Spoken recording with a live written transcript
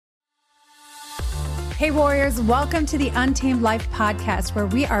Hey warriors, welcome to the Untamed Life podcast, where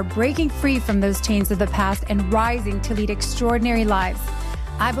we are breaking free from those chains of the past and rising to lead extraordinary lives.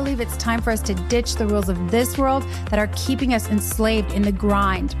 I believe it's time for us to ditch the rules of this world that are keeping us enslaved in the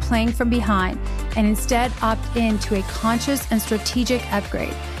grind, playing from behind, and instead opt into a conscious and strategic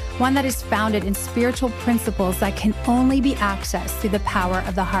upgrade, one that is founded in spiritual principles that can only be accessed through the power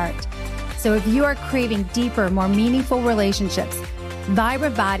of the heart. So if you are craving deeper, more meaningful relationships,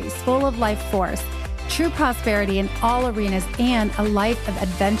 vibrant bodies full of life force, true prosperity in all arenas, and a life of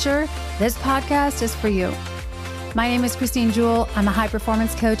adventure, this podcast is for you. My name is Christine Jewell. I'm a high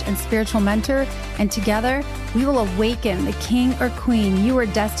performance coach and spiritual mentor, and together we will awaken the king or queen you are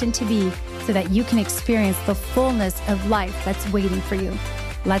destined to be so that you can experience the fullness of life that's waiting for you.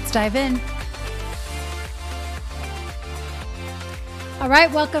 Let's dive in. All right,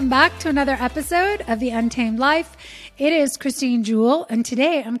 welcome back to another episode of The Untamed Life. It is Christine Jewell, and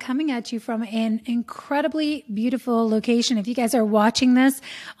today I'm coming at you from an incredibly beautiful location. If you guys are watching this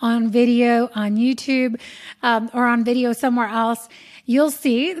on video on YouTube or on video somewhere else, you'll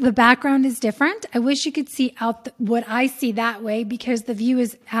see the background is different. I wish you could see out what I see that way because the view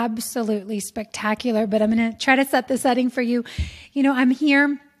is absolutely spectacular, but I'm going to try to set the setting for you. You know, I'm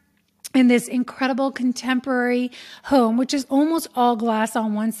here in this incredible contemporary home, which is almost all glass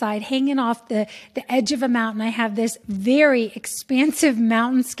on one side, hanging off the edge of a mountain. I have this very expansive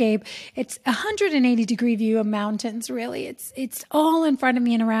mountainscape. It's a 180-degree view of mountains, really. It's all in front of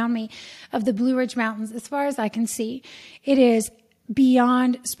me and around me of the Blue Ridge Mountains. As far as I can see, it is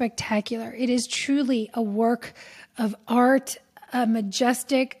beyond spectacular. It is truly a work of art, a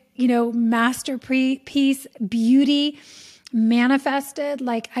majestic, masterpiece, beauty, manifested.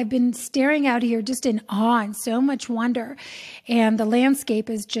 Like, I've been staring out here just in awe and so much wonder. And the landscape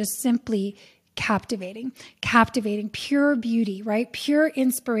is just simply captivating, pure beauty, right? Pure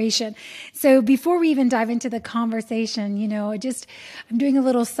inspiration. So before we even dive into the conversation, I'm doing a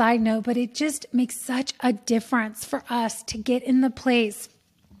little side note, but it just makes such a difference for us to get in the place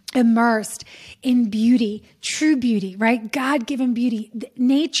immersed in beauty, true beauty, right? God-given beauty,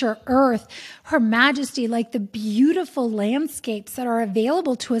 nature, earth, her majesty, like the beautiful landscapes that are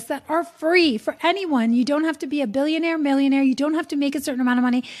available to us that are free for anyone. You don't have to be a billionaire, millionaire. You don't have to make a certain amount of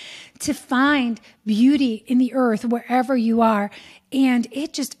money to find beauty in the earth wherever you are. And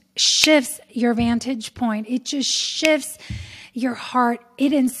it just shifts your vantage point. It just shifts your heart.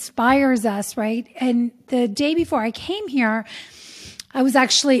 It inspires us, right? And the day before I came here, I was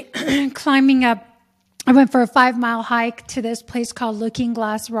actually climbing up. I went for a 5-mile hike to this place called Looking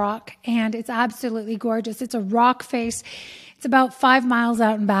Glass Rock, and it's absolutely gorgeous. It's a rock face. It's about 5 miles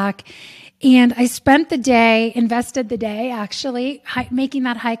out and back. And I invested the day actually, making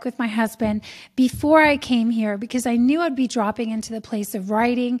that hike with my husband before I came here because I knew I'd be dropping into the place of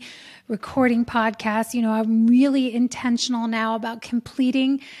writing, recording podcasts. I'm really intentional now about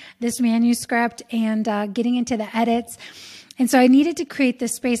completing this manuscript and getting into the edits. And so I needed to create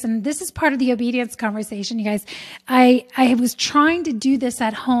this space. And this is part of the obedience conversation, you guys. I was trying to do this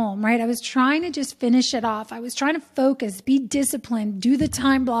at home, right? I was trying to just finish it off. I was trying to focus, be disciplined, do the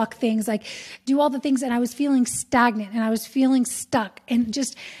time block things, like do all the things. And I was feeling stagnant and I was feeling stuck and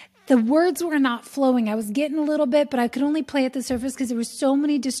just the words were not flowing. I was getting a little bit, but I could only play at the surface because there were so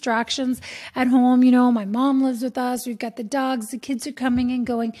many distractions at home. My mom lives with us. We've got the dogs. The kids are coming and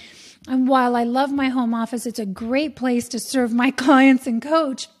going. And while I love my home office, it's a great place to serve my clients and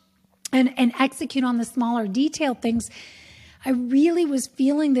coach and execute on the smaller detailed things. I really was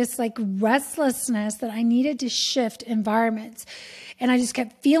feeling this like restlessness that I needed to shift environments. And I just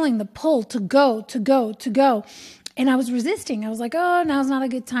kept feeling the pull to go. And I was resisting. I was like, oh, now's not a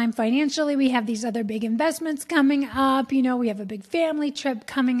good time financially. We have these other big investments coming up. We have a big family trip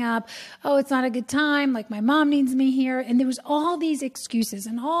coming up. Oh, it's not a good time. Like, my mom needs me here. And there was all these excuses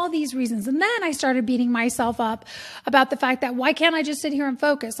and all these reasons. And then I started beating myself up about the fact that why can't I just sit here and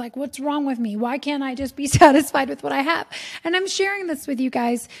focus? Like, what's wrong with me? Why can't I just be satisfied with what I have? And I'm sharing this with you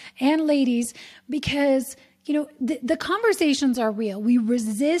guys and ladies because, the conversations are real. We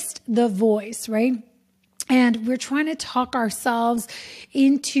resist the voice, right? And we're trying to talk ourselves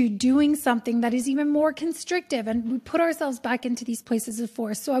into doing something that is even more constrictive. And we put ourselves back into these places of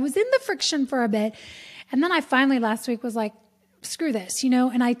force. So I was in the friction for a bit. And then I finally last week was like, screw this,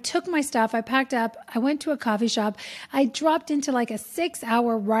 and I took my stuff, I packed up, I went to a coffee shop, I dropped into like a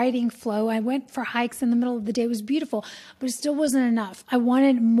 6-hour writing flow. I went for hikes in the middle of the day. It was beautiful, but it still wasn't enough. I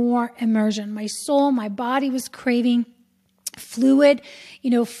wanted more immersion. My soul, my body was craving fluid,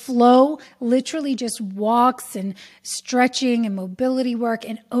 flow, literally just walks and stretching and mobility work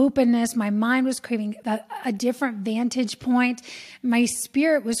and openness. My mind was craving a different vantage point. My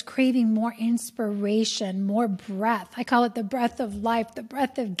spirit was craving more inspiration, more breath. I call it the breath of life, the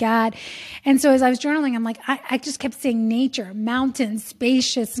breath of God. And so as I was journaling, I'm like, I just kept saying nature, mountains,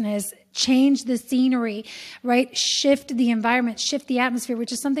 spaciousness, change the scenery, right? Shift the environment, shift the atmosphere,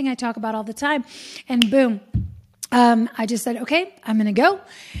 which is something I talk about all the time. And boom. I just said, okay, I'm going to go.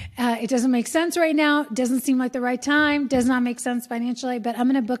 It doesn't make sense right now. Doesn't seem like the right time. Does not make sense financially, but I'm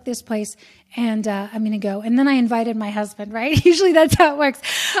going to book this place and I'm going to go. And then I invited my husband, right? Usually that's how it works.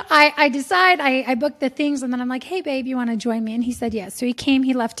 I decide, I book the things, and then I'm like, hey, babe, you want to join me? And he said yes. So he came,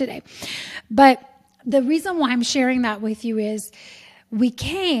 he left today. But the reason why I'm sharing that with you is we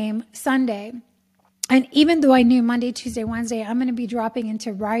came Sunday. And even though I knew Monday, Tuesday, Wednesday, I'm going to be dropping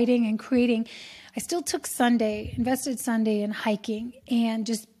into writing and creating, I still took invested Sunday in hiking and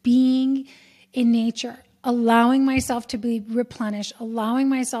just being in nature, allowing myself to be replenished, allowing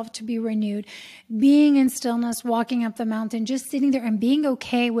myself to be renewed, being in stillness, walking up the mountain, just sitting there and being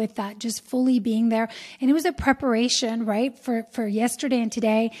okay with that, just fully being there. And it was a preparation, right, for yesterday and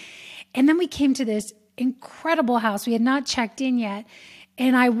today. And then we came to this incredible house. We had not checked in yet.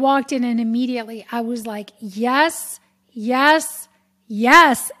 And I walked in and immediately I was like, yes, yes,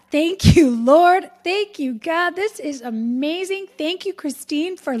 yes. Thank you, Lord. Thank you, God. This is amazing. Thank you,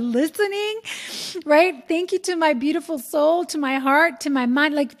 Christine, for listening, right? Thank you to my beautiful soul, to my heart, to my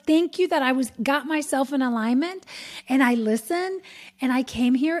mind. Like, thank you that I got myself in alignment and I listened and I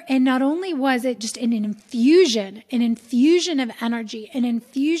came here. And not only was it just an infusion of energy, an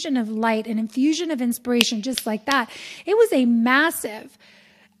infusion of light, an infusion of inspiration, just like that. It was a massive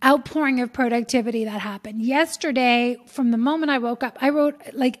outpouring of productivity that happened yesterday. From the moment I woke up, I wrote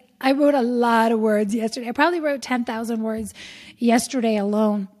a lot of words yesterday. I probably wrote 10,000 words yesterday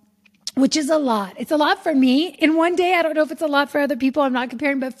alone, which is a lot. It's a lot for me in one day. I don't know if it's a lot for other people. I'm not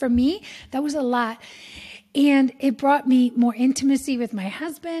comparing, but for me, that was a lot. And it brought me more intimacy with my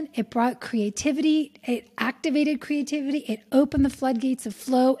husband. It brought creativity. It activated creativity. It opened the floodgates of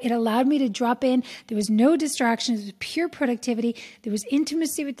flow. It allowed me to drop in. There was no distractions. It was pure productivity. There was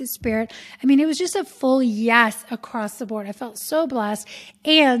intimacy with the Spirit. I mean, it was just a full yes across the board. I felt so blessed.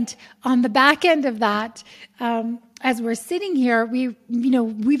 And on the back end of that, as we're sitting here, we've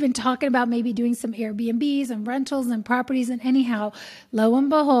been talking about maybe doing some Airbnbs and rentals and properties. And anyhow, lo and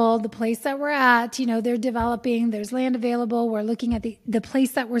behold, the place that we're at, they're developing, there's land available. We're looking at the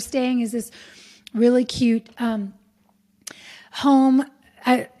place that we're staying is this really cute, home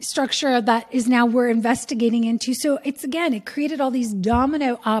structure that is now we're investigating into. So it created all these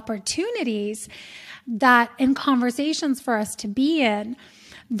domino opportunities and conversations for us to be in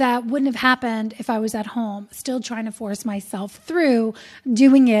that wouldn't have happened if I was at home, still trying to force myself through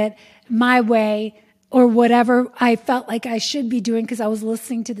doing it my way or whatever I felt like I should be doing because I was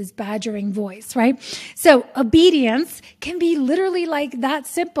listening to this badgering voice, right? So obedience can be literally like that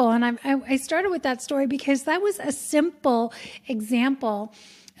simple. And I started with that story because that was a simple example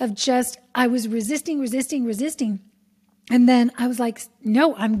of just, I was resisting. And then I was like,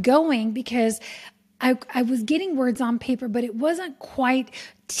 no, I'm going because I was getting words on paper, but it wasn't quite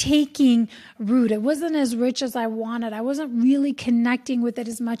taking root. It wasn't as rich as I wanted. I wasn't really connecting with it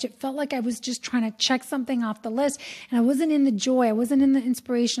as much. It felt like I was just trying to check something off the list. And I wasn't in the joy. I wasn't in the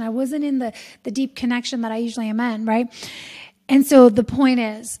inspiration. I wasn't in the deep connection that I usually am in, right? And so the point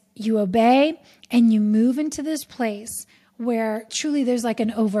is, you obey and you move into this place where truly there's like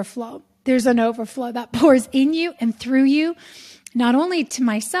an overflow. There's an overflow that pours in you and through you, not only to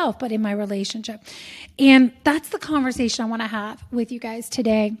myself, but in my relationship. And that's the conversation I want to have with you guys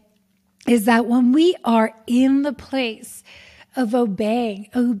today, is that when we are in the place of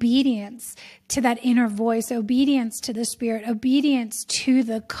obedience to that inner voice, obedience to the Spirit, obedience to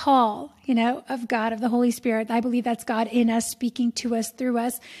the call, of God, of the Holy Spirit, I believe that's God in us, speaking to us, through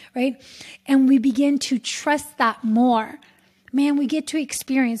us, right? And we begin to trust that more. Man, we get to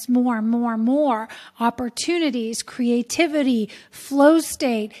experience more and more and more opportunities, creativity, flow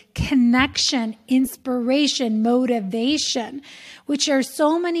state, connection, inspiration, motivation, which are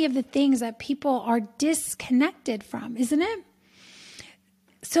so many of the things that people are disconnected from, isn't it?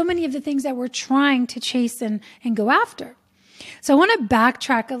 So many of the things that we're trying to chase and go after. So I want to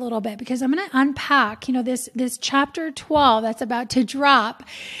backtrack a little bit because I'm going to unpack, this chapter 12 that's about to drop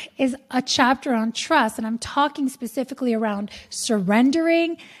is a chapter on trust. And I'm talking specifically around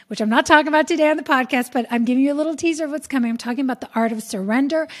surrendering, which I'm not talking about today on the podcast, but I'm giving you a little teaser of what's coming. I'm talking about the art of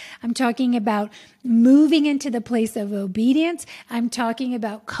surrender. I'm talking about moving into the place of obedience. I'm talking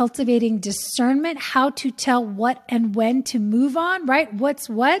about cultivating discernment, how to tell what and when to move on, right? What's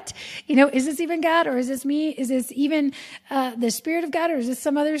what? Is this even God or is this me? Is this even the Spirit of God or is this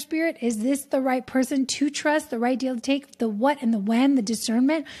some other spirit? Is this the right person to trust, the right deal to take, the what and the when, the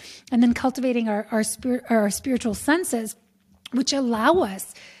discernment, and then cultivating our spiritual senses, which allow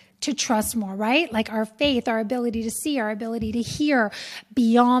us to trust more, right? Like our faith, our ability to see, our ability to hear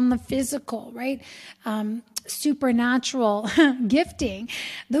beyond the physical, right? Supernatural gifting.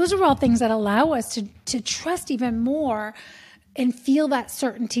 Those are all things that allow us to trust even more and feel that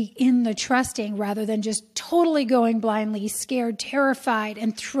certainty in the trusting rather than just totally going blindly, scared, terrified,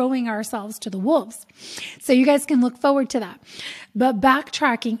 and throwing ourselves to the wolves. So you guys can look forward to that. But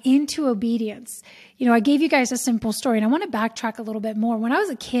backtracking into obedience, I gave you guys a simple story and I want to backtrack a little bit more. When I was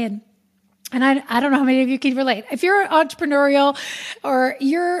a kid, and I don't know how many of you can relate. If you're entrepreneurial or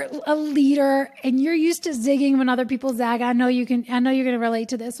you're a leader and you're used to zigging when other people zag, I know you're going to relate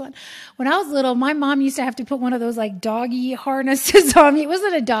to this one. When I was little, my mom used to have to put one of those like doggy harnesses on me. It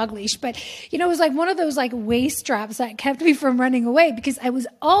wasn't a dog leash, but it was like one of those like waist straps that kept me from running away because I was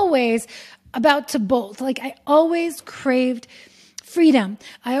always about to bolt. Like I always craved freedom.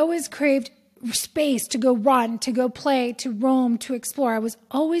 I always craved space to go run, to go play, to roam, to explore. I was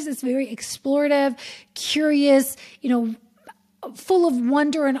always this very explorative, curious, full of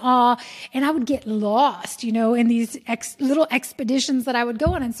wonder and awe. And I would get lost, in these little expeditions that I would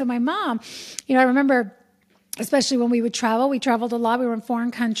go on. And so my mom, I remember, especially when we traveled a lot. We were in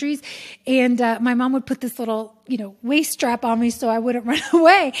foreign countries and my mom would put this little, waist strap on me so I wouldn't run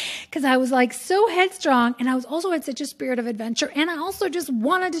away because I was like so headstrong and I was also had such a spirit of adventure and I also just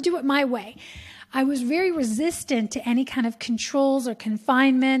wanted to do it my way. I was very resistant to any kind of controls or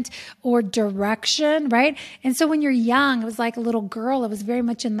confinement or direction, right? And so when you're young, it was like a little girl. I was very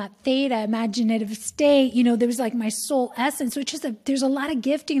much in that theta, imaginative state. There was like my soul essence. So it's just there's a lot of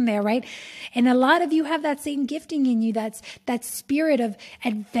gifting there, right? And a lot of you have that same gifting in you. That spirit of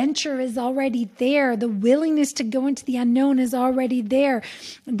adventure is already there. The willingness to go into the unknown is already there.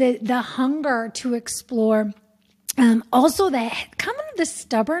 The hunger to explore. Also the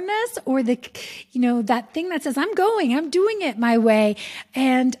stubbornness or that thing that says, I'm doing it my way.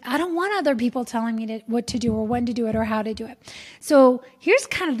 And I don't want other people telling me what to do or when to do it or how to do it. So here's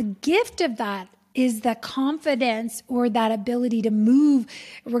kind of the gift of that is that confidence or that ability to move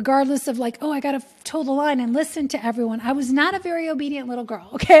regardless of like, I got to toe the line and listen to everyone. I was not a very obedient little girl.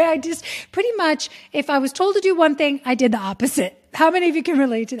 Okay. I just pretty much, if I was told to do one thing, I did the opposite. How many of you can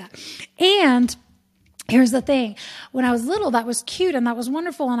relate to that? And here's the thing. When I was little, that was cute and that was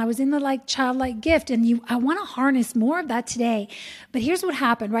wonderful. And I was in the childlike gift. And I want to harness more of that today. But here's what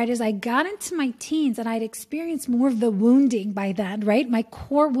happened, right? As I got into my teens and I'd experienced more of the wounding by then, right? My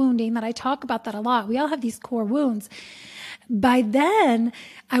core wounding that I talk about that a lot. We all have these core wounds. By then,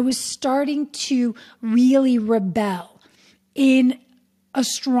 I was starting to really rebel in a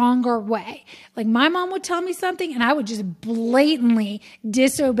stronger way. Like my mom would tell me something and I would just blatantly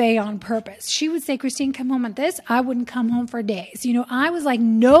disobey on purpose. She would say, Christine, come home at this. I wouldn't come home for days. I was like,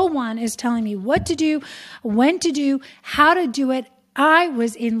 no one is telling me what to do, when to do, how to do it. I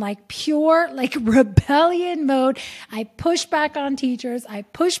was in pure rebellion mode. I pushed back on teachers. I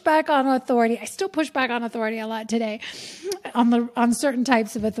pushed back on authority. I still push back on authority a lot today on certain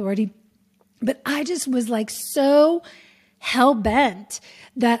types of authority. But I just was so hell-bent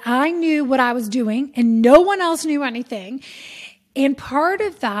that I knew what I was doing and no one else knew anything. And part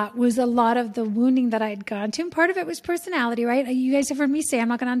of that was a lot of the wounding that I had gone to. And part of it was personality, right? You guys have heard me say, I'm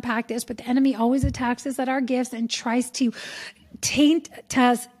not going to unpack this, but the enemy always attacks us at our gifts and tries to taint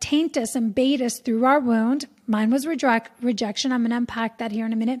us and bait us through our wound. Mine was rejection. I'm going to unpack that here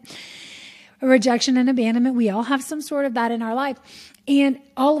in a minute. Rejection and abandonment. We all have some sort of that in our life. And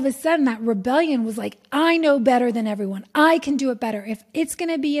all of a sudden that rebellion was like, I know better than everyone. I can do it better. If it's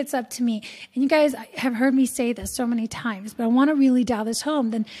going to be, it's up to me. And you guys have heard me say this so many times, but I want to really dial this home.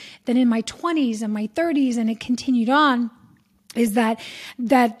 Then in my 20s and my 30s, and it continued on, is that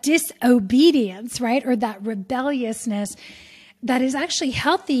disobedience, right? Or that rebelliousness that is actually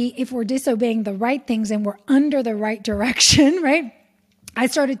healthy if we're disobeying the right things and we're under the right direction, right? I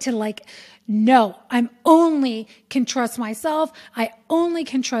started to no, I only can trust myself. I only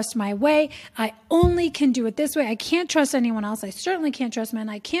can trust my way. I only can do it this way. I can't trust anyone else. I certainly can't trust men.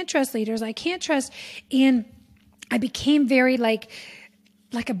 I can't trust leaders. I can't trust in I became very like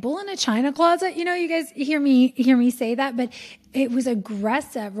a bull in a china closet. You know, you guys hear me say that, but it was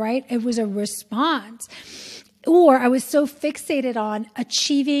aggressive, right? It was a response. Or I was so fixated on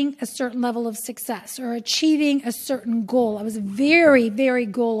achieving a certain level of success or achieving a certain goal. I was very, very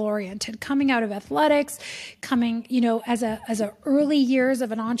goal oriented coming out of athletics, coming, you know, as a early years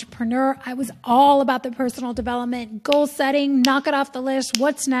of an entrepreneur. I was all about the personal development, goal setting, knock it off the list.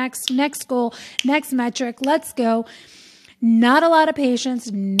 What's next? Next goal, next metric. Let's go. Not a lot of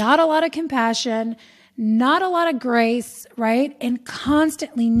patience, not a lot of compassion, not a lot of grace, right? And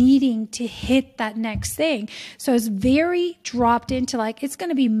constantly needing to hit that next thing. So it's very dropped into like, it's going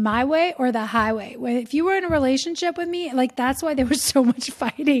to be my way or the highway. If you were in a relationship with me, like that's why there was so much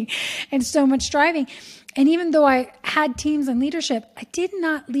fighting and so much striving. And even though I had teams and leadership, I did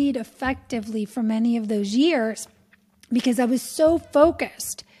not lead effectively for many of those years because I was so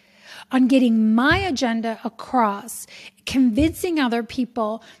focused on getting my agenda across, convincing other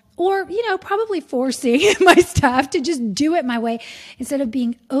people, or, you know, probably forcing my staff to just do it my way instead of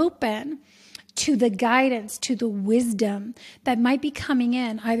being open to the guidance, to the wisdom that might be coming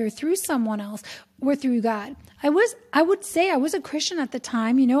in either through someone else or through God. I would say I was a Christian at the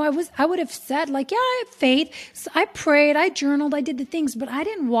time. You know, I would have said like, yeah, I have faith. So I prayed, I journaled, I did the things, but I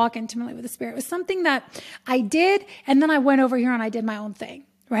didn't walk intimately with the Spirit. It was something that I did. And then I went over here and I did my own thing.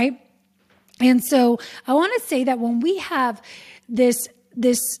 Right. And so I want to say that when we have this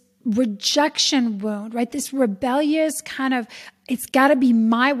rejection wound, right? This rebellious kind of, it's got to be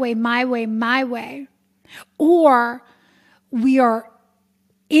my way, my way, my way. Or we are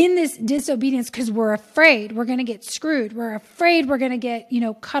in this disobedience because we're afraid we're going to get screwed. We're afraid we're going to get, you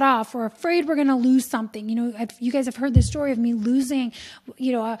know, cut off. We're afraid we're going to lose something. You know, you guys have heard the story of me losing,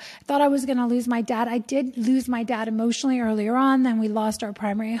 you know, I thought I was going to lose my dad. I did lose my dad emotionally earlier on. Then we lost our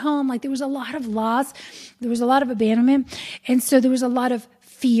primary home. Like there was a lot of loss. There was a lot of abandonment. And so there was a lot of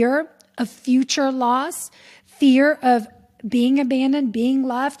fear of future loss, fear of being abandoned, being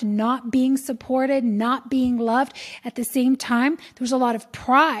left, not being supported, not being loved. At the same time, there was a lot of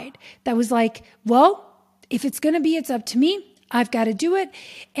pride that was like, well, if it's going to be, it's up to me. I've got to do it.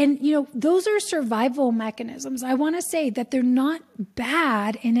 And, you know, those are survival mechanisms. I want to say that they're not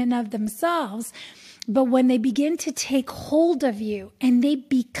bad in and of themselves, but when they begin to take hold of you and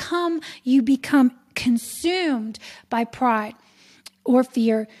you become consumed by pride or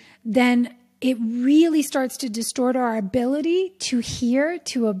fear, then it really starts to distort our ability to hear,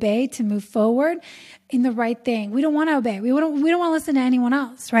 to obey, to move forward in the right thing. We don't want to obey. We don't want to listen to anyone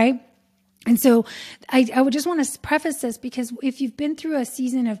else, right? And so I would just want to preface this because if you've been through a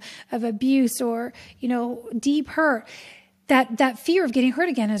season of abuse or, you know, deep hurt, that fear of getting hurt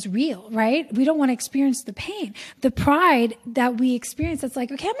again is real, right? We don't want to experience the pain. The pride that we experience, it's like,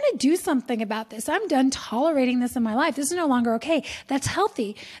 okay, I'm going to do something about this. I'm done tolerating this in my life. This is no longer okay. That's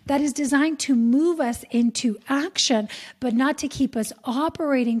healthy. That is designed to move us into action, but not to keep us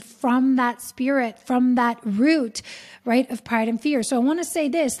operating from that spirit, from that root, right, of pride and fear. So I want to say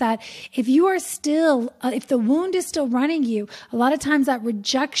this, that if you are still, if the wound is still running you, a lot of times that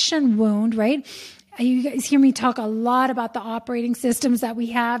rejection wound, right, you guys hear me talk a lot about the operating systems that we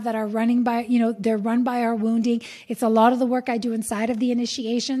have that are running by, you know, they're run by our wounding. It's a lot of the work I do inside of the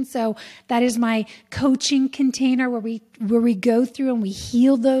initiation. So that is my coaching container where we go through and we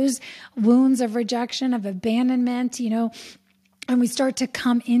heal those wounds of rejection, of abandonment, you know, and we start to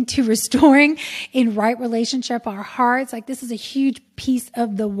come into restoring in right relationship our hearts. Like this is a huge piece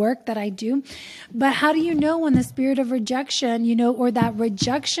of the work that I do. But how do you know when the spirit of rejection, you know, or that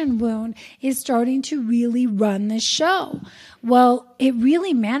rejection wound is starting to really run the show? Well, it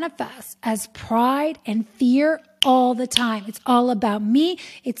really manifests as pride and fear all the time. It's all about me.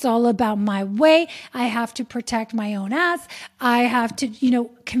 It's all about my way. I have to protect my own ass. I have to, you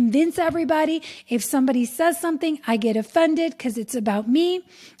know, convince everybody. If somebody says something, I get offended because it's about me,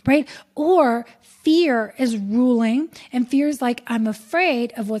 right? Or fear is ruling, and fear is like, I'm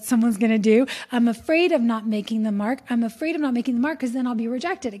afraid of what someone's going to do. I'm afraid of not making the mark. I'm afraid of not making the mark because then I'll be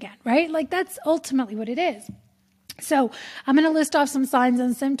rejected again, right? Like that's ultimately what it is. So I'm going to list off some signs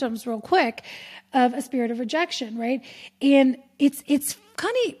and symptoms real quick of a spirit of rejection, right? And it's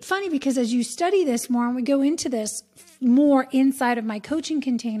kind of funny because as you study this more and we go into this more inside of my coaching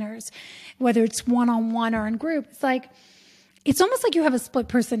containers, whether it's one-on-one or in group, it's almost like you have a split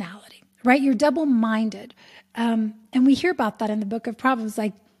personality, right? You're double-minded. And we hear about that in the book of Proverbs,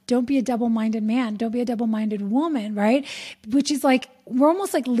 like, don't be a double-minded man. Don't be a double-minded woman, right? Which is like, we're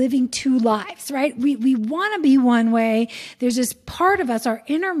almost like living two lives, right? We want to be one way. There's this part of us, our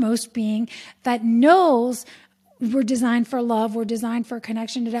innermost being, that knows we're designed for love. We're designed for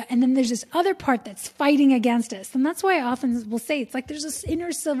connection. And then there's this other part that's fighting against us. And that's why I often will say it's like there's this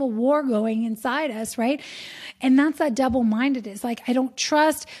inner civil war going inside us, right? And that's that double-mindedness. Like, I don't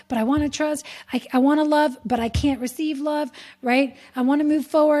trust, but I want to trust. I want to love, but I can't receive love, right? I want to move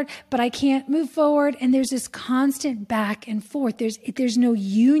forward, but I can't move forward. And there's this constant back and forth. There's no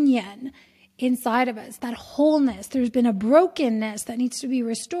union inside of us, that wholeness. There's been a brokenness that needs to be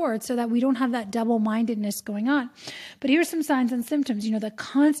restored so that we don't have that double-mindedness going on. But here's some signs and symptoms. The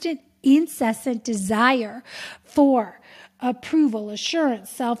constant, incessant desire for approval, assurance,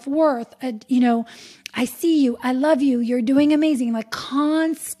 self-worth, I see you, I love you, you're doing amazing, like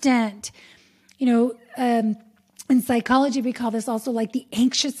constant, in psychology, we call this also like the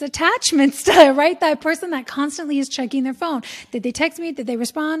anxious attachment style, right? That person that constantly is checking their phone. Did they text me? Did they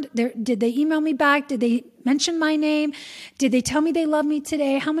respond? Did they email me back? Did they mention my name? Did they tell me they love me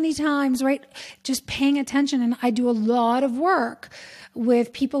today? How many times, right? Just paying attention. And I do a lot of work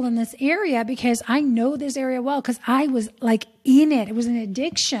with people in this area because I know this area well because I was like in it. It was an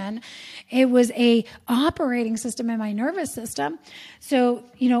addiction. It was a operating system in my nervous system. So,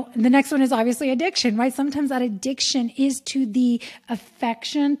 the next one is obviously addiction, right? Sometimes that addiction is to the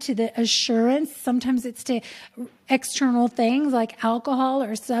affection, to the assurance. Sometimes it's to external things like alcohol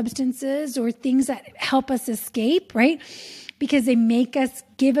or substances or things that help us escape, right? Because they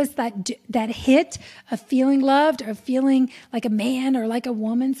give us that hit of feeling loved or feeling like a man or like a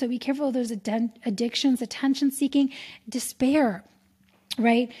woman. So be careful of those addictions, attention seeking, despair,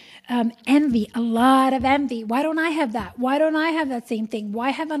 right? Envy, a lot of envy. Why don't I have that? Why don't I have that same thing? Why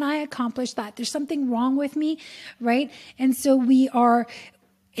haven't I accomplished that? There's something wrong with me, right? And so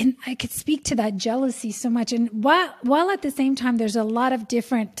and I could speak to that jealousy so much. And while at the same time, there's a lot of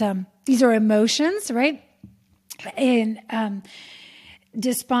different, these are emotions, right? And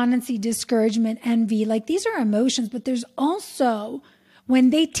despondency, discouragement, envy, like these are emotions, but there's also,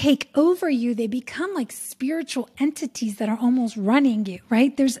 when they take over you, they become like spiritual entities that are almost running you,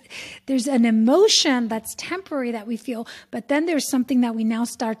 right? There's an emotion that's temporary that we feel, but then there's something that we now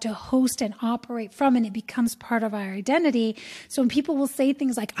start to host and operate from, and it becomes part of our identity. So when people will say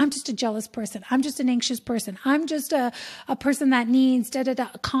things like, I'm just a jealous person, I'm just an anxious person, I'm just a person that needs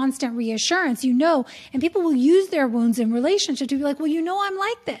constant reassurance, and people will use their wounds in relationship to be like, well, I'm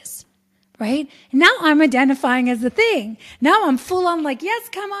like this. Right? Now I'm identifying as the thing. Now I'm full on like, yes,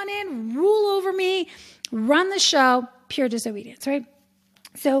 come on in, rule over me, run the show, pure disobedience, right?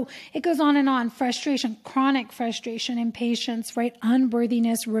 So it goes on and on. Frustration, chronic frustration, impatience, right?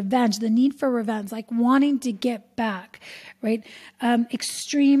 Unworthiness, revenge, the need for revenge, like wanting to get back, right?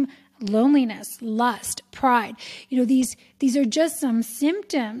 Extreme loneliness, lust, pride. These are just some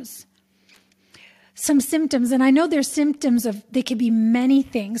symptoms. And I know there's symptoms they could be many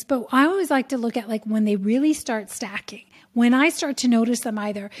things, but I always like to look at like when they really start stacking. When I start to notice them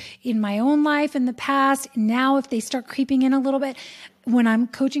either in my own life, in the past, now if they start creeping in a little bit, when I'm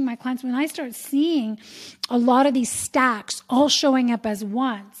coaching my clients, when I start seeing a lot of these stacks all showing up as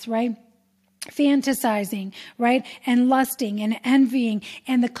once, right? Fantasizing, right? And lusting and envying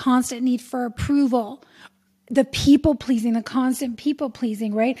and the constant need for approval. The people-pleasing, the constant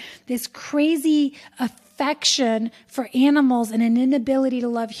people-pleasing, right? This crazy affection for animals and an inability to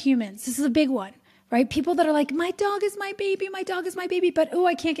love humans. This is a big one, right? People that are like, my dog is my baby, but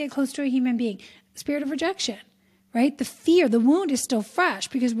I can't get close to a human being. Spirit of rejection, right? The fear, the wound is still fresh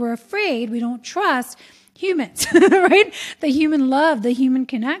because we're afraid, we don't trust humans, right? The human love, the human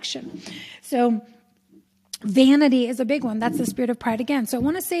connection. So vanity is a big one. That's the spirit of pride again. So I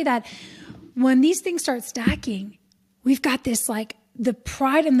want to say that when these things start stacking, we've got this like the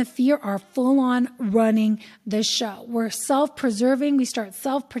pride and the fear are full on running the show. We're self-preserving. We start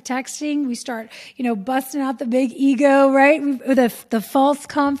self-protecting. We start, busting out the big ego, right? The false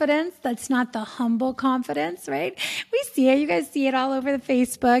confidence. That's not the humble confidence, right? We see it. You guys see it all over the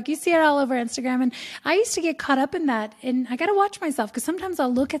Facebook. You see it all over Instagram. And I used to get caught up in that. And I got to watch myself because sometimes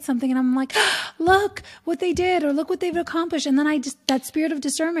I'll look at something and I'm like, look what they did or look what they've accomplished. And then that spirit of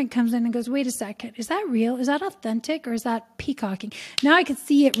discernment comes in and goes, wait a second. Is that real? Is that authentic? Or is that peacocking? Now I could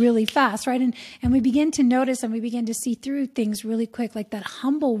see it really fast, right? And we begin to notice and we begin to see through things really quick, like that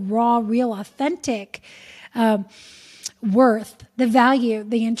humble, raw, real, authentic worth, the value,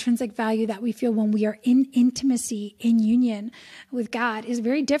 the intrinsic value that we feel when we are in intimacy, in union with God is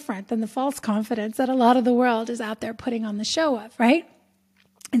very different than the false confidence that a lot of the world is out there putting on the show of, right?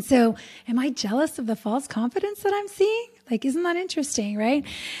 And so am I jealous of the false confidence that I'm seeing? Like, isn't that interesting, right?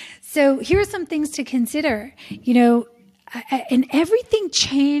 So here are some things to consider. And everything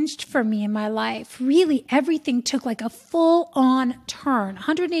changed for me in my life. Really, everything took like a full-on turn,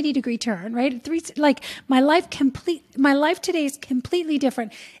 180-degree turn, right? My life today is completely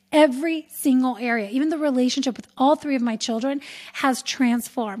different. Every single area, even the relationship with all three of my children has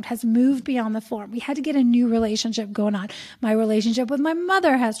transformed, has moved beyond the form. We had to get a new relationship going on. My relationship with my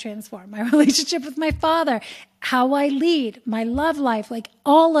mother has transformed. My relationship with my father, how I lead, my love life, like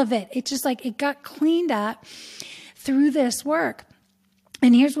all of it. It just like, it got cleaned up through this work.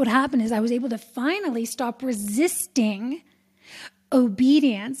 And here's what happened is I was able to finally stop resisting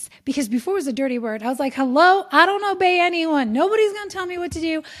obedience, because before it was a dirty word. I was like, hello, I don't obey anyone. Nobody's going to tell me what to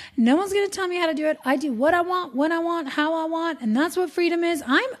do. No one's going to tell me how to do it. I do what I want, when I want, how I want. And that's what freedom is.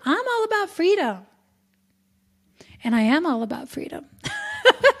 I'm all about freedom. And I am all about freedom.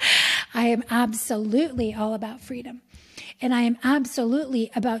 I am absolutely all about freedom. And I am absolutely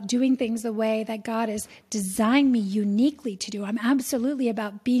about doing things the way that God has designed me uniquely to do. I'm absolutely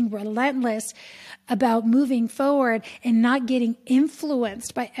about being relentless, about moving forward and not getting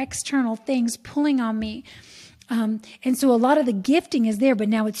influenced by external things pulling on me. And so a lot of the gifting is there, but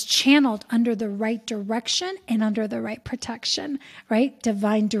now it's channeled under the right direction and under the right protection, right?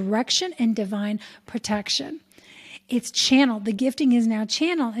 Divine direction and divine protection. It's channeled. The gifting is now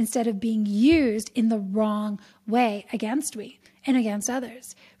channeled instead of being used in the wrong way against me and against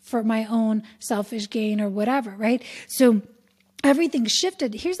others for my own selfish gain or whatever, right? So everything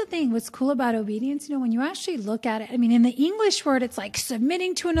shifted. Here's the thing. What's cool about obedience, when you actually look at it, I mean, in the English word, it's like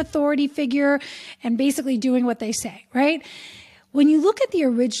submitting to an authority figure and basically doing what they say, right? When you look at the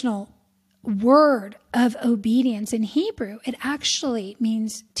original word of obedience in Hebrew, it actually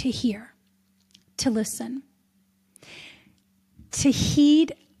means to hear, to listen, to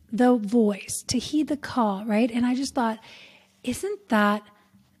heed the voice, to heed the call, right? And I just thought, isn't that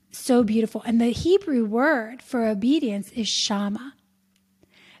so beautiful? And the Hebrew word for obedience is shama.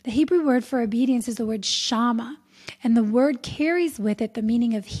 The Hebrew word for obedience is the word shama. And the word carries with it the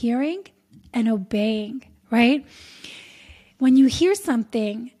meaning of hearing and obeying, right? When you hear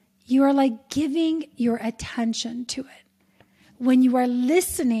something, you are like giving your attention to it. When you are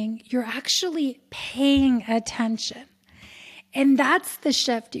listening, you're actually paying attention. And that's the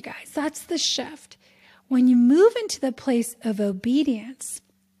shift, you guys. That's the shift. When you move into the place of obedience,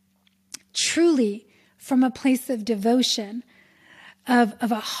 truly from a place of devotion, of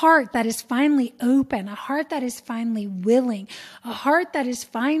a heart that is finally open, a heart that is finally willing, a heart that is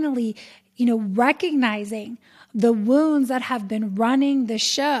finally, recognizing the wounds that have been running the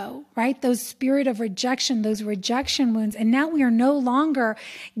show, right? Those spirit of rejection, those rejection wounds. And now we are no longer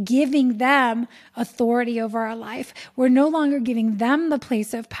giving them authority over our life. We're no longer giving them the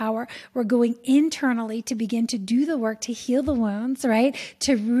place of power. We're going internally to begin to do the work to heal the wounds, right?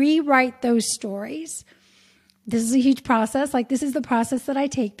 To rewrite those stories. This is a huge process. Like, this is the process that I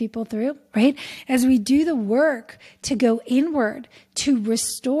take people through, right? As we do the work to go inward, to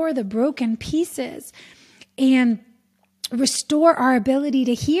restore the broken pieces and restore our ability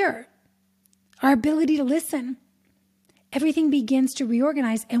to hear, our ability to listen. Everything begins to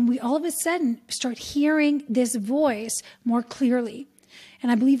reorganize, and we all of a sudden start hearing this voice more clearly.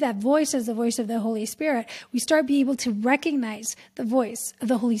 And I believe that voice is the voice of the Holy Spirit. We start being able to recognize the voice of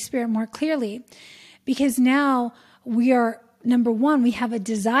the Holy Spirit more clearly, because now we are, number one, we have a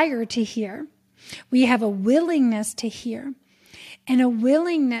desire to hear. We have a willingness to hear, and a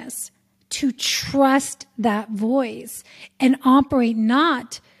willingness to trust that voice and operate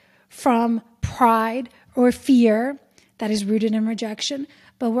not from pride or fear that is rooted in rejection,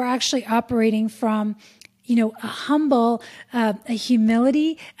 but we're actually operating from, a humble, a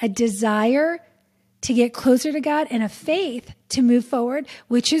humility, a desire to get closer to God, and a faith to move forward,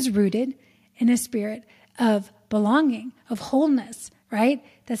 which is rooted in a spirit of belonging, of wholeness, right?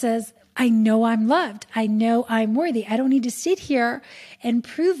 That says, I know I'm loved. I know I'm worthy. I don't need to sit here and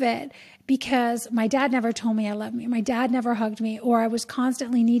prove it because my dad never told me I love me. My dad never hugged me, or I was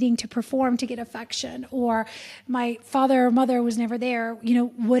constantly needing to perform to get affection, or my father or mother was never there.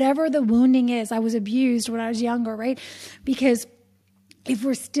 Whatever the wounding is, I was abused when I was younger, right? Because if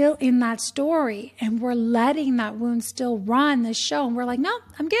we're still in that story and we're letting that wound still run the show, and we're like, no,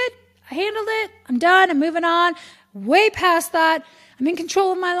 I'm good. I handled it. I'm done. I'm moving on. Way past that. I'm in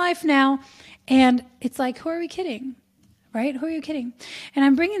control of my life now. And it's like, who are we kidding? Right? Who are you kidding? And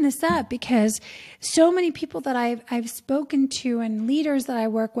I'm bringing this up because so many people that I've spoken to and leaders that I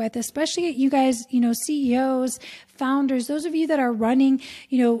work with, especially you guys, CEOs, founders, those of you that are running,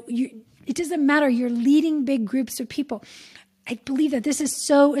 it doesn't matter. You're leading big groups of people. I believe that this is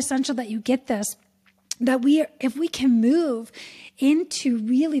so essential that you get this, that if we can move into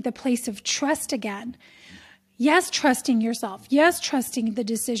really the place of trust again, Yes, trusting yourself. Yes, trusting the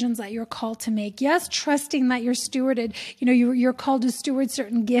decisions that you're called to make. Yes, trusting that you're stewarded. You're called to steward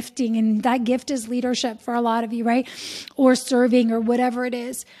certain gifting, and that gift is leadership for a lot of you, right? Or serving or whatever it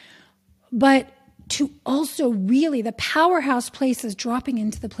is. But to also really, the powerhouse place is dropping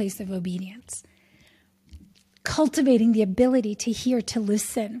into the place of obedience. Cultivating the ability to hear, to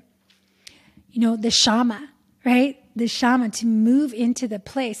listen. The Shama, right? The Shama, to move into the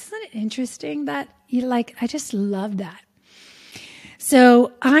place. Isn't it interesting that I just love that.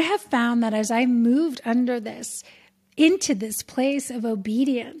 So I have found that as I moved into this place of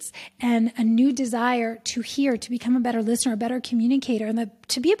obedience and a new desire to hear, to become a better listener, a better communicator. And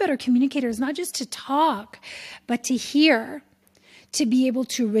to be a better communicator is not just to talk, but to hear, to be able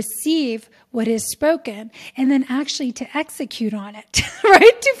to receive what is spoken and then actually to execute on it,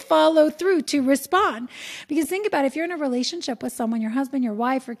 right? To follow through, to respond. Because think about it, if you're in a relationship with someone, your husband, your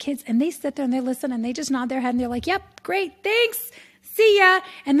wife, or kids, and they sit there and they listen and they just nod their head and they're like, yep, great, thanks, see ya.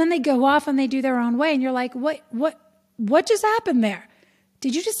 And then they go off and they do their own way. And you're like, what just happened there?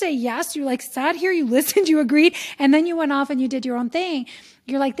 Did you just say yes? You sat here, you listened, you agreed, and then you went off and you did your own thing.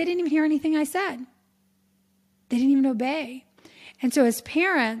 You're like, they didn't even hear anything I said. They didn't even obey. And so as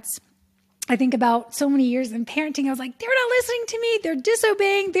parents, I think about so many years in parenting, I was like, they're not listening to me. They're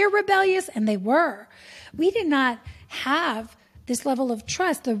disobeying. They're rebellious. And they were. We did not have this level of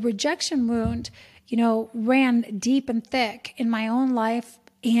trust. The rejection wound, ran deep and thick in my own life,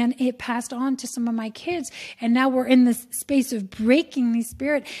 and it passed on to some of my kids. And now we're in this space of breaking the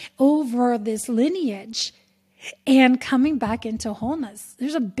spirit over this lineage and coming back into wholeness.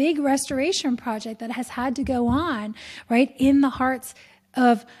 There's a big restoration project that has had to go on, right, in the hearts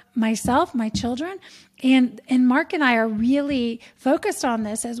of myself, my children. And Mark and I are really focused on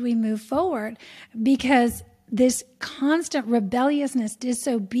this as we move forward, because this constant rebelliousness,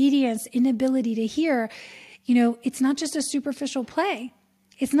 disobedience, inability to hear, it's not just a superficial play.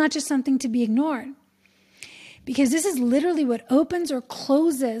 It's not just something to be ignored. Because this is literally what opens or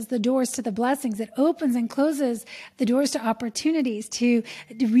closes the doors to the blessings. It opens and closes the doors to opportunities, to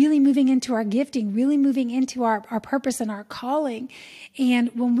really moving into our gifting, really moving into our purpose and our calling.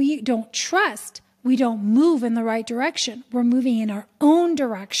 And when we don't trust, we don't move in the right direction. We're moving in our own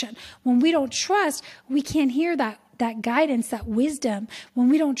direction. When we don't trust, we can't hear that guidance, that wisdom. When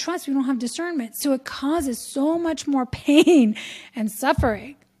we don't trust, we don't have discernment. So it causes so much more pain and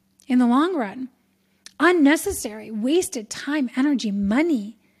suffering in the long run. Unnecessary, wasted time, energy,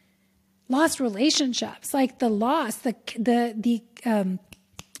 money, lost relationships, like the loss, the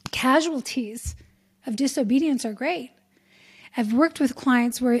casualties of disobedience are great. I've worked with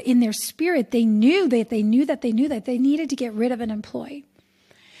clients where in their spirit, they knew that they needed to get rid of an employee.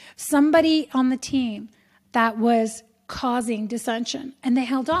 Somebody on the team that was causing dissension, and they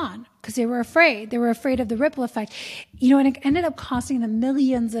held on because they were afraid. They were afraid of the ripple effect, and it ended up costing them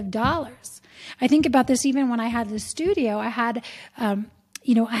millions of dollars. I think about this even when I had the studio. I had, I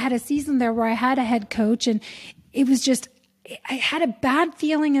had a season there where I had a head coach, and it was just, I had a bad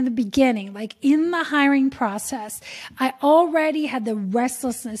feeling in the beginning, like in the hiring process. I already had the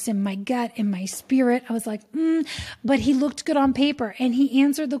restlessness in my gut, in my spirit. I was like, but he looked good on paper, and he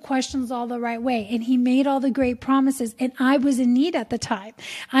answered the questions all the right way, and he made all the great promises, and I was in need at the time.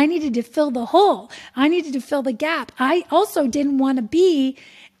 I needed to fill the hole. I needed to fill the gap. I also didn't want to be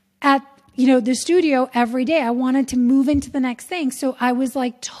at the studio every day. I wanted to move into the next thing. So I was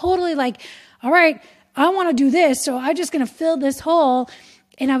totally all right, I want to do this. So I'm just going to fill this hole.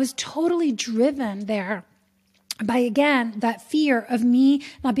 And I was totally driven there by, again, that fear of me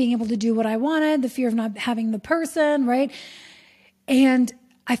not being able to do what I wanted, the fear of not having the person, right? And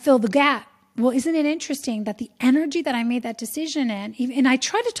I filled the gap. Well, isn't it interesting that the energy that I made that decision in, and I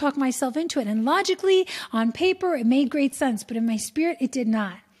tried to talk myself into it, and logically, on paper, it made great sense, but in my spirit, it did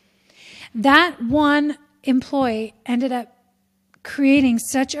not. That one employee ended up creating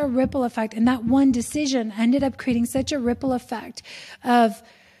such a ripple effect, and that one decision ended up creating such a ripple effect of,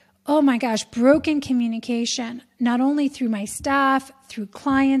 oh my gosh, broken communication, not only through my staff, through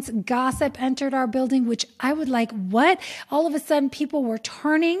clients. Gossip entered our building, which I would what? All of a sudden, people were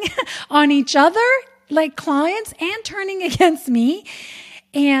turning on each other, like clients, and turning against me.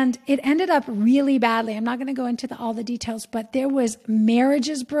 And it ended up really badly. I'm not going to go into all the details, but there was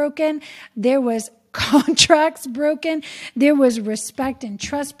marriages broken. There was contracts broken. There was respect and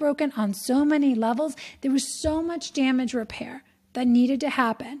trust broken on so many levels. There was so much damage repair that needed to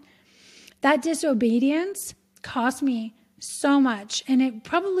happen. That disobedience cost me so much. And it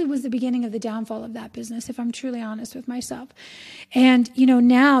probably was the beginning of the downfall of that business, if I'm truly honest with myself. And,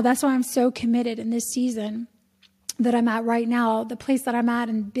 now that's why I'm so committed in this season, that I'm at right now, the place that I'm at,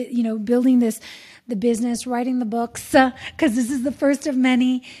 and building the business, writing the books, because this is the first of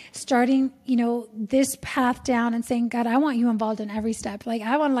many, starting, this path down and saying, God, I want you involved in every step. Like,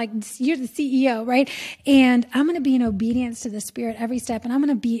 I want, you're the CEO, right? And I'm going to be in obedience to the Spirit every step. And I'm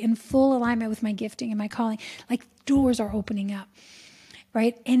going to be in full alignment with my gifting and my calling. Like, doors are opening up.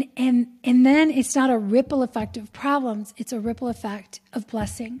 Right. And then it's not a ripple effect of problems. It's a ripple effect of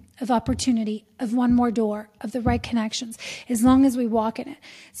blessing, of opportunity, of one more door, of the right connections, as long as we walk in it.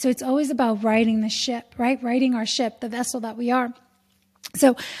 So it's always about righting the ship, right? Righting our ship, the vessel that we are.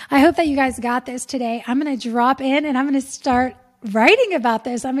 So I hope that you guys got this today. I'm going to drop in and I'm going to start writing about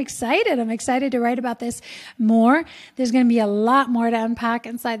this. I'm excited. I'm excited to write about this more. There's going to be a lot more to unpack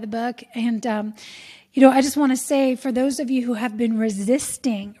inside the book. And, I just want to say, for those of you who have been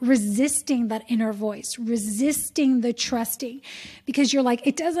resisting that inner voice, resisting the trusting, because you're like,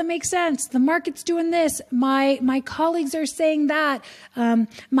 it doesn't make sense. The market's doing this. My colleagues are saying that.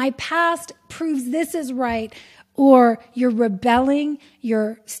 My past proves this is right. Or you're rebelling.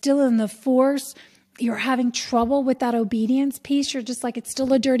 You're still in the force. You're having trouble with that obedience piece. You're just like, it's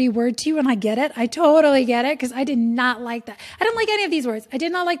still a dirty word to you. And I get it. I totally get it, because I did not like that. I don't like any of these words. I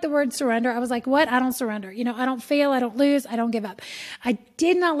did not like the word surrender. I was like, what? I don't surrender. I don't fail. I don't lose. I don't give up. I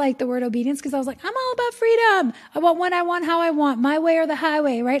did not like the word obedience, because I was like, I'm all about freedom. I want what I want, how I want, my way or the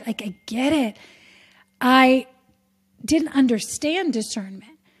highway, right? Like, I get it. I didn't understand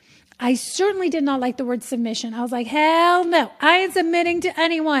discernment. I certainly did not like the word submission. I was like, hell no, I ain't submitting to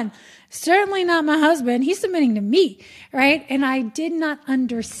anyone. Certainly not my husband. He's submitting to me, right? And I did not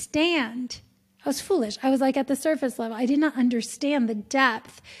understand. I was foolish. I was like at the surface level. I did not understand the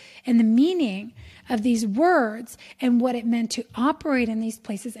depth and the meaning of these words and what it meant to operate in these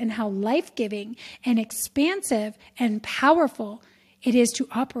places, and how life-giving and expansive and powerful it is to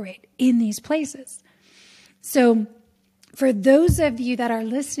operate in these places. So for those of you that are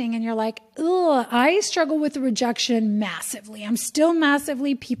listening and you're like, oh, I struggle with rejection massively. I'm still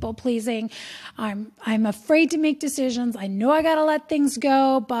massively people pleasing. I'm afraid to make decisions. I know I got to let things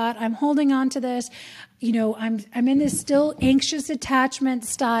go, but I'm holding on to this. I'm in this still anxious attachment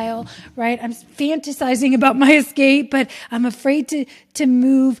style, right? I'm fantasizing about my escape, but I'm afraid to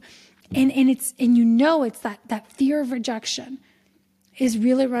move. And it's that fear of rejection is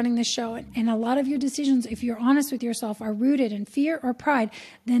really running the show. And a lot of your decisions, if you're honest with yourself, are rooted in fear or pride.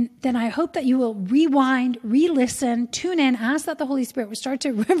 Then I hope that you will rewind, re-listen, tune in, ask that the Holy Spirit will start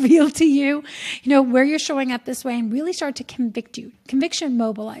to reveal to you, where you're showing up this way, and really start to convict you. Conviction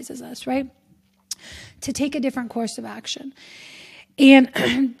mobilizes us, right? To take a different course of action. And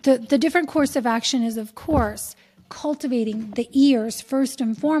the different course of action is, of course, cultivating the ears first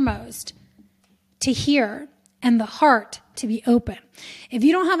and foremost to hear, and the heart to be open. If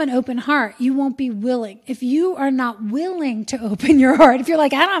you don't have an open heart, you won't be willing. If you are not willing to open your heart, if you're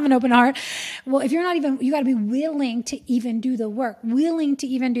like, I don't have an open heart, well, if you're not even, you got to be willing to even do the work, willing to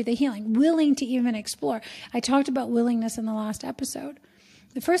even do the healing, willing to even explore. I talked about willingness in the last episode.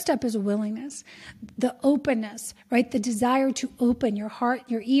 The first step is willingness, the openness, right? The desire to open your heart,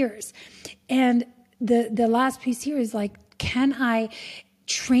 your ears. And the last piece here is like, can I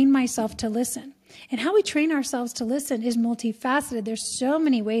train myself to listen? And how we train ourselves to listen is multifaceted. There's so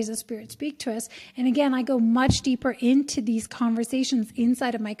many ways the Spirit speaks to us. And again, I go much deeper into these conversations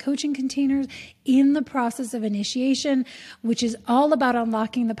inside of my coaching containers in the process of initiation, which is all about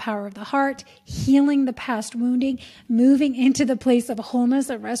unlocking the power of the heart, healing the past wounding, moving into the place of wholeness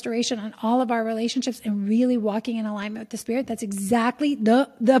and restoration on all of our relationships, and really walking in alignment with the Spirit. That's exactly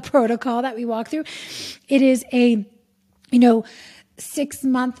the protocol that we walk through. It is a,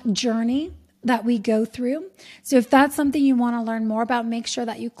 6-month journey that we go through. So if that's something you want to learn more about, make sure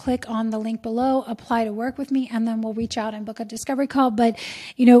that you click on the link below, apply to work with me, and then we'll reach out and book a discovery call. But,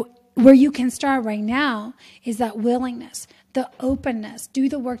 where you can start right now is that willingness, the openness, do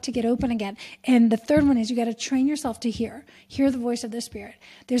the work to get open again. And the third one is you got to train yourself to hear the voice of the Spirit.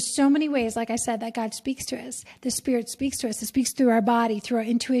 There's so many ways, like I said, that God speaks to us. The Spirit speaks to us. It speaks through our body, through our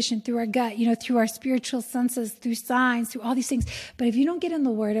intuition, through our gut, through our spiritual senses, through signs, through all these things. But if you don't get in the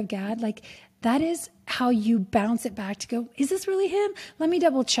Word of God, that is how you bounce it back to go, is this really Him? Let me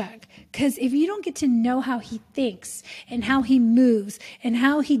double check. Because if you don't get to know how He thinks and how He moves and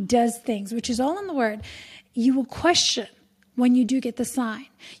how He does things, which is all in the Word, you will question when you do get the sign.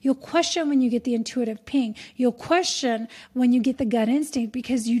 You'll question when you get the intuitive ping. You'll question when you get the gut instinct,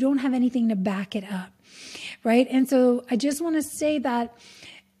 because you don't have anything to back it up, right? And so I just want to say that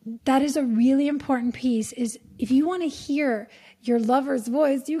is a really important piece, is if you want to hear your lover's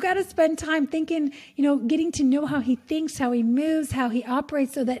voice, you got to spend time thinking, getting to know how he thinks, how he moves, how he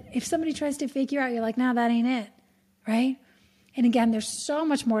operates, so that if somebody tries to figure out, you're like, no, that ain't it. right? And again, there's so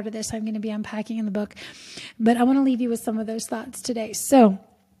much more to this I'm going to be unpacking in the book, but I want to leave you with some of those thoughts today. So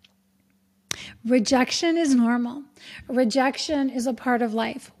rejection is normal. Rejection is a part of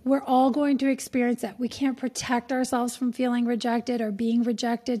life. We're all going to experience it. We can't protect ourselves from feeling rejected or being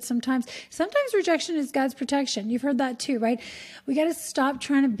rejected. Sometimes rejection is God's protection. You've heard that too, right? We got to stop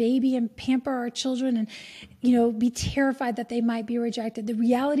trying to baby and pamper our children and, be terrified that they might be rejected. The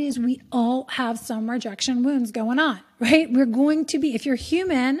reality is we all have some rejection wounds going on, right? We're going to be, if you're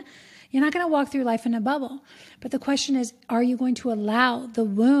human, you're not going to walk through life in a bubble. But the question is, are you going to allow the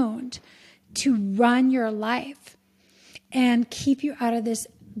wound to run your life and keep you out of this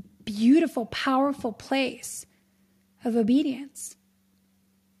beautiful, powerful place of obedience,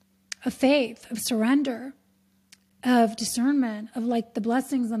 of faith, of surrender, of discernment, of like the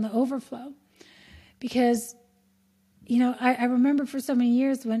blessings and the overflow? Because, I remember for so many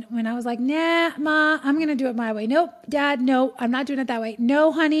years when I was like, nah, Ma, I'm going to do it my way. Nope, Dad, no, I'm not doing it that way.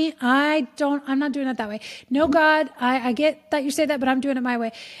 No, honey, I'm not doing it that way. No, God, I get that you say that, but I'm doing it my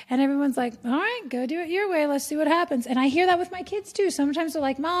way. And everyone's like, all right, go do it your way. Let's see what happens. And I hear that with my kids too. Sometimes they're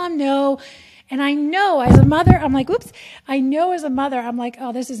like, Mom, no. And I know as a mother, I'm like, oops. I know as a mother, I'm like,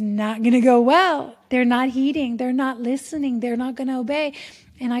 oh, this is not going to go well. They're not heeding. They're not listening. They're not going to obey.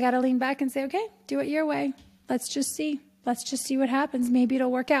 And I got to lean back and say, okay, do it your way. Let's just see. Let's just see what happens. Maybe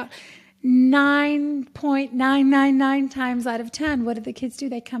it'll work out. 9.999 times out of 10, what do the kids do?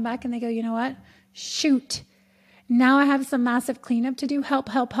 They come back and they go, you know what? Shoot. Now I have some massive cleanup to do. Help,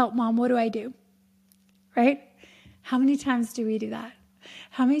 help, help, Mom. What do I do? Right? How many times do we do that?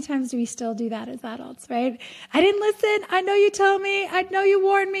 How many times do we still do that as adults, right? I didn't listen. I know you told me. I know you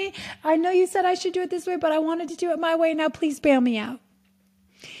warned me. I know you said I should do it this way, but I wanted to do it my way. Now please bail me out.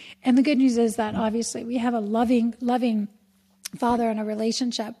 And the good news is that obviously we have a loving Father in a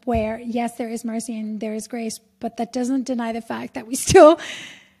relationship where, yes, there is mercy and there is grace, but that doesn't deny the fact that we still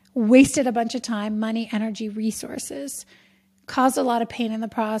wasted a bunch of time, money, energy, resources, caused a lot of pain in the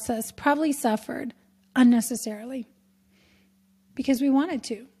process, probably suffered unnecessarily because we wanted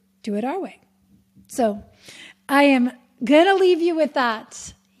to do it our way. So I am going to leave you with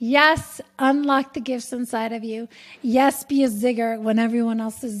that. Yes, unlock the gifts inside of you. Yes, be a zigger when everyone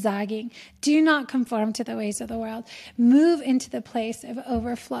else is zagging. Do not conform to the ways of the world. Move into the place of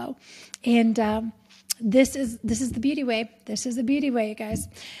overflow. And this is the beauty way. This is the beauty way, you guys.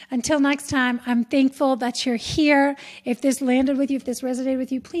 Until next time, I'm thankful that you're here. If this landed with you, if this resonated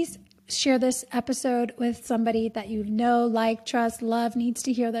with you, please share this episode with somebody that you know, like, trust, love, needs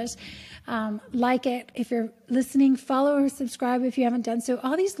to hear this. Like it. If you're listening, follow or subscribe if you haven't done so.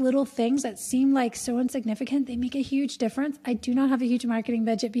 All these little things that seem like so insignificant, they make a huge difference. I do not have a huge marketing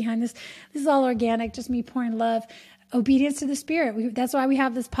budget behind this. This is all organic, just me pouring love, obedience to the Spirit. That's why we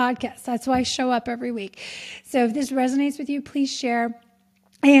have this podcast. That's why I show up every week. So if this resonates with you, please share.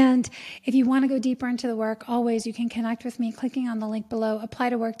 And if you want to go deeper into the work, always you can connect with me clicking on the link below. Apply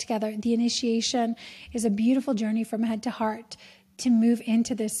to work together. The initiation is a beautiful journey from head to heart to move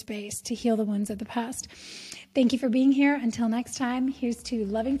into this space to heal the wounds of the past. Thank you for being here. Until next time, here's to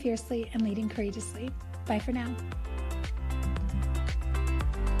loving fiercely and leading courageously. Bye for now.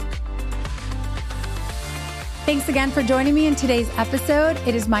 Thanks again for joining me in today's episode.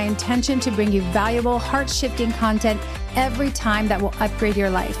 It is my intention to bring you valuable, heart-shifting content every time that will upgrade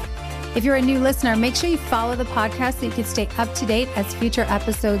your life. If you're a new listener, make sure you follow the podcast so you can stay up to date as future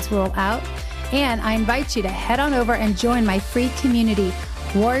episodes roll out. And I invite you to head on over and join my free community,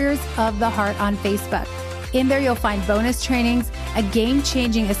 Warriors of the Heart, on Facebook. In there, you'll find bonus trainings, a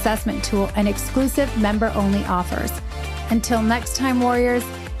game-changing assessment tool, and exclusive member-only offers. Until next time, warriors,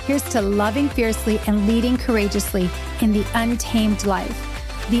 here's to loving fiercely and leading courageously in the untamed life,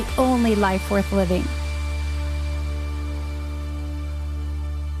 the only life worth living.